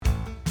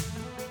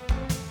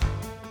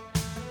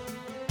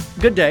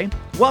Good day.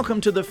 Welcome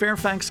to the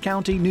Fairfax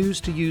County News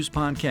to Use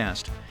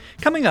podcast.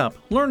 Coming up,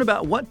 learn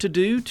about what to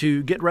do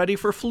to get ready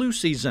for flu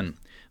season,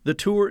 the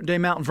Tour de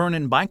Mount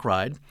Vernon bike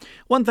ride,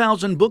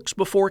 1,000 books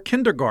before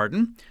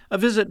kindergarten, a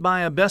visit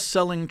by a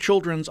best-selling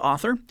children's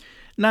author,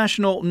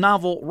 National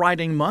Novel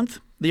Writing Month,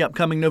 the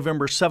upcoming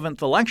November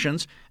 7th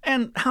elections,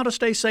 and how to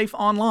stay safe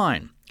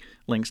online.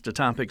 Links to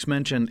topics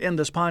mentioned in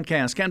this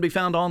podcast can be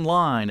found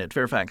online at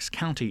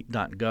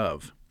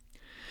fairfaxcounty.gov.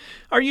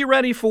 Are you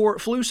ready for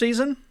flu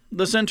season?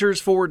 The Centers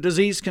for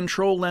Disease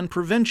Control and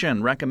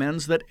Prevention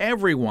recommends that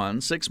everyone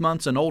 6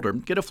 months and older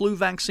get a flu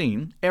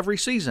vaccine every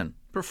season,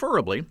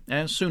 preferably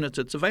as soon as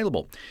it's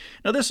available.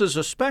 Now, this is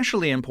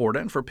especially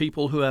important for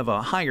people who have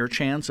a higher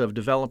chance of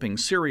developing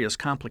serious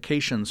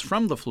complications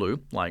from the flu,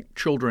 like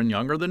children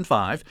younger than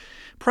 5,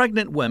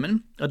 pregnant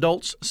women,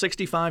 adults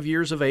 65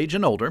 years of age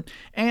and older,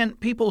 and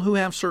people who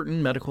have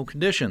certain medical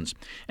conditions.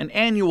 An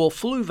annual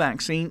flu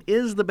vaccine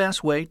is the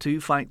best way to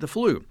fight the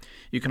flu.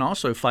 You can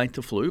also fight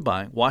the flu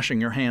by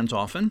washing your hands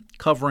often,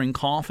 covering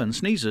cough and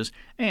sneezes,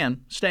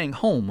 and staying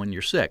home when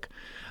you're sick.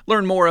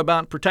 Learn more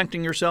about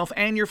protecting yourself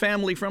and your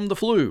family from the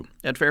flu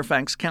at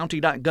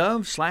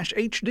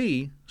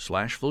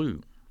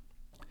fairfaxcounty.gov/hd/flu.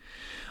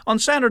 On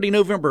Saturday,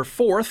 November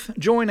 4th,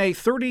 join a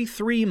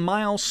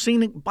 33-mile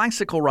scenic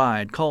bicycle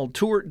ride called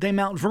Tour de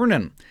Mount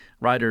Vernon.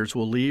 Riders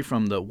will leave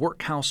from the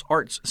Workhouse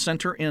Arts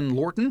Center in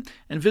Lorton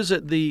and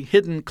visit the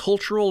hidden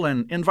cultural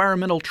and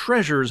environmental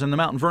treasures in the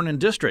Mount Vernon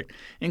district,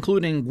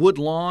 including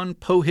Woodlawn,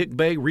 Pohick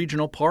Bay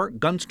Regional Park,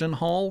 Gunston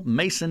Hall,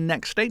 Mason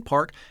Neck State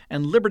Park,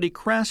 and Liberty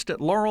Crest at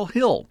Laurel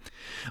Hill.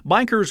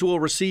 Bikers will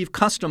receive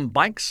custom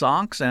bike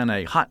socks and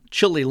a hot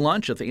chili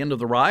lunch at the end of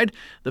the ride.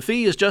 The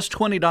fee is just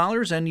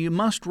 $20, and you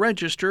must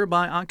register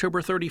by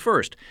October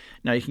 31st.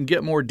 Now, you can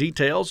get more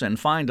details and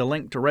find a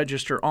link to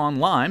register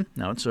online.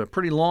 Now, it's a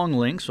pretty long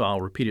link, so I'll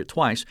repeat it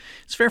twice.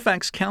 It's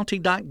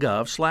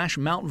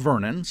fairfaxcounty.gov/Mount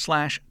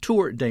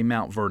Vernon/Tour de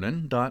Mount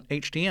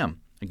Vernon.htm.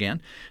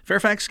 Again,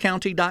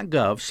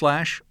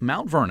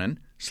 fairfaxcounty.gov/Mount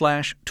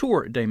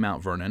Vernon/Tour de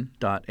Mount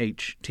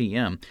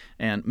Vernon.htm.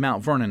 And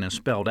Mount Vernon is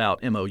spelled out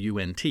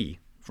M-O-U-N-T,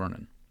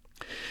 Vernon.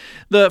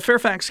 The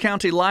Fairfax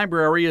County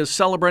Library is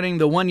celebrating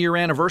the one-year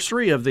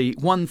anniversary of the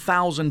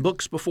 1,000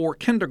 Books Before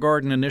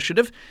Kindergarten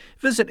initiative.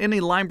 Visit any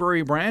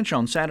library branch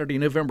on Saturday,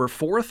 November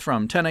 4th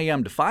from 10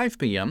 a.m. to 5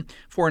 p.m.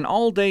 for an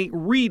all-day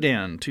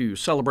read-in to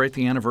celebrate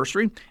the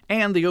anniversary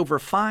and the over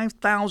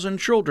 5,000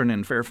 children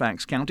in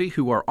Fairfax County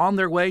who are on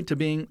their way to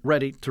being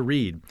ready to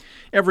read.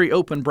 Every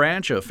open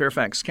branch of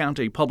Fairfax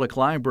County Public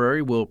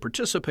Library will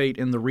participate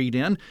in the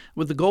read-in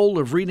with the goal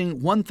of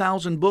reading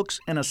 1,000 books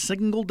in a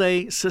single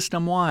day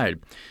system-wide.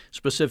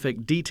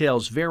 Specific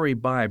details vary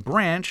by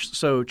branch,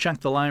 so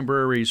check the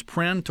library's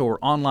print or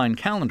online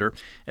calendar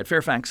at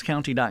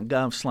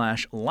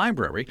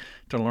fairfaxcounty.gov/library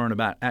to learn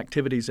about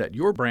activities at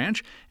your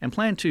branch and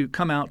plan to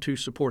come out to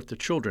support the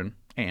children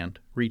and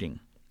reading.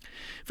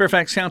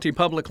 Fairfax County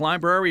Public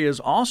Library is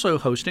also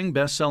hosting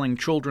best-selling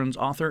children's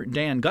author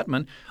Dan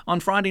Gutman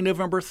on Friday,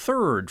 November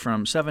 3rd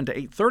from 7 to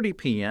 8:30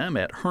 p.m.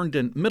 at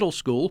Herndon Middle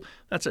School.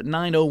 That's at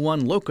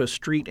 901 Locust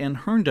Street in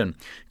Herndon.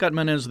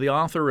 Gutman is the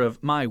author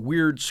of My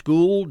Weird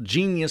School,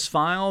 Genius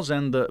Files,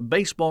 and the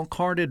Baseball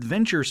Card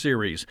Adventure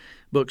series.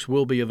 Books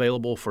will be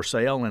available for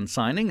sale and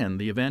signing, and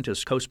the event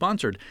is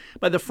co-sponsored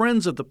by the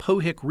Friends of the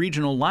Pohick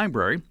Regional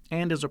Library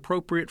and is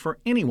appropriate for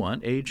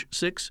anyone age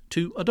 6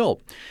 to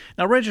adult.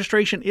 Now,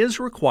 registration is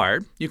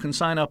required. You can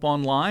sign up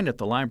online at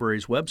the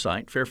library's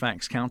website,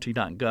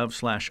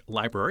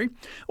 fairfaxcounty.gov/library,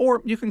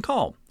 or you can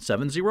call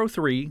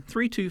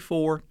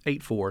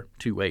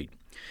 703-324-8428.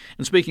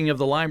 And speaking of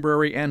the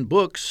library and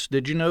books,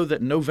 did you know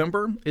that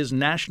November is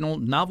National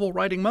Novel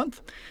Writing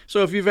Month?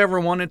 So if you've ever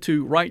wanted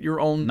to write your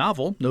own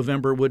novel,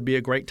 November would be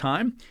a great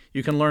time.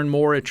 You can learn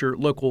more at your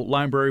local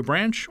library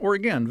branch, or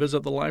again,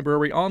 visit the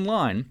library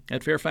online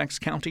at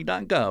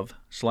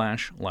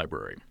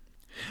fairfaxcounty.gov/library.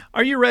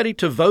 Are you ready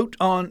to vote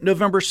on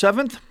November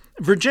 7th?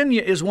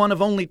 Virginia is one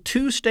of only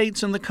 2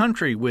 states in the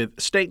country with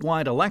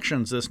statewide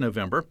elections this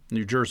November.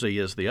 New Jersey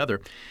is the other.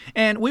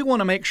 And we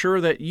want to make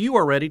sure that you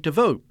are ready to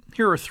vote.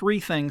 Here are 3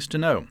 things to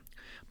know.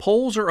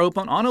 Polls are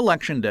open on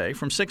Election Day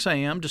from 6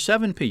 a.m. to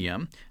 7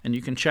 p.m., and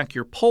you can check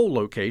your poll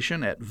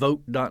location at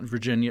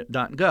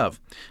vote.virginia.gov.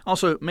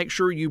 Also, make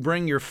sure you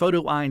bring your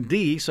photo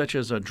ID, such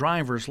as a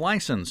driver's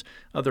license.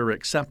 Other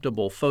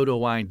acceptable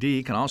photo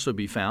ID can also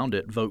be found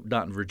at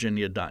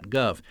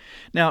vote.virginia.gov.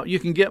 Now, you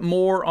can get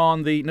more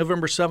on the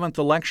November 7th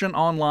election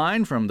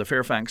online from the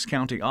Fairfax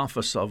County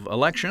Office of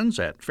Elections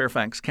at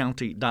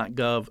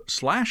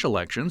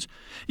fairfaxcounty.gov/elections.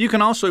 You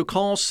can also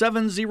call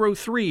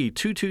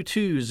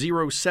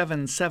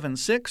 703-222-0776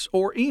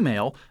 or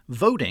email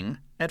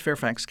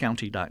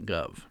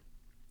voting@fairfaxcounty.gov.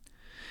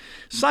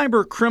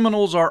 Cyber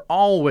criminals are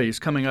always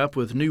coming up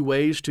with new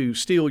ways to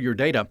steal your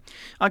data.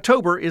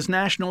 October is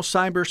National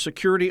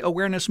Cybersecurity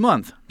Awareness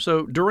Month,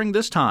 so during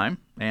this time,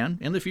 and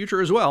in the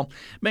future as well,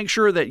 make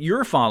sure that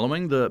you're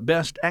following the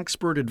best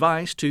expert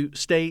advice to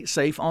stay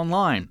safe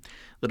online.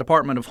 The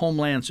Department of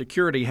Homeland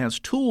Security has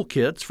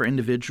toolkits for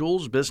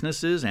individuals,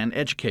 businesses, and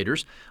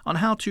educators on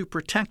how to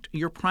protect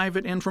your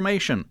private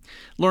information.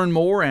 Learn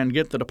more and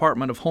get the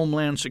Department of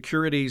Homeland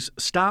Security's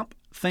Stop,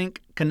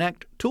 Think,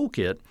 Connect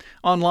toolkit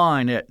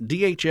online at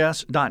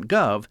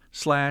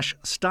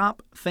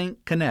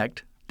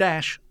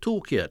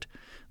dhs.gov/stopthinkconnect-toolkit.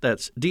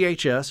 That's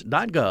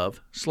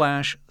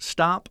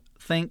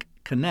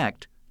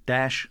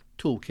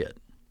dhs.gov/stopthinkconnect-toolkit.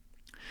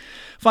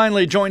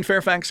 Finally, join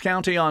Fairfax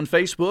County on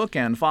Facebook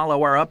and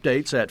follow our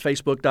updates at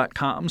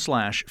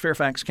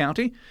facebook.com/Fairfax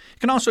County. You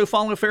can also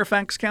follow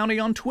Fairfax County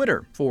on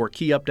Twitter for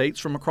key updates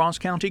from across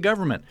county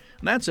government.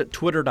 That's at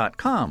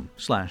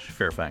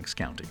twitter.com/Fairfax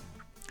County.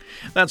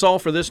 That's all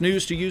for this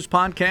News to Use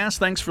podcast.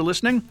 Thanks for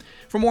listening.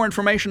 For more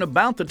information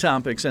about the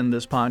topics in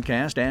this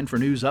podcast and for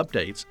news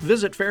updates,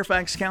 visit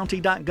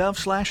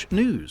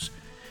fairfaxcounty.gov/news.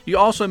 You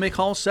also may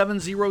call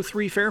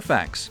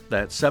 703-FAIRFAX.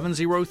 That's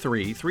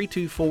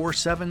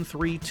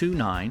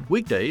 703-324-7329,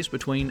 weekdays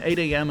between 8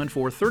 a.m. and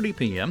 4:30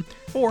 p.m.,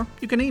 or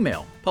you can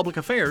email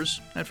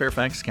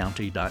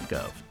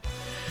publicaffairs@fairfaxcounty.gov.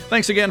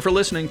 Thanks again for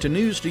listening to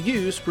News to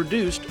Use,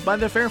 produced by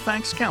the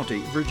Fairfax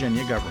County,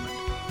 Virginia government.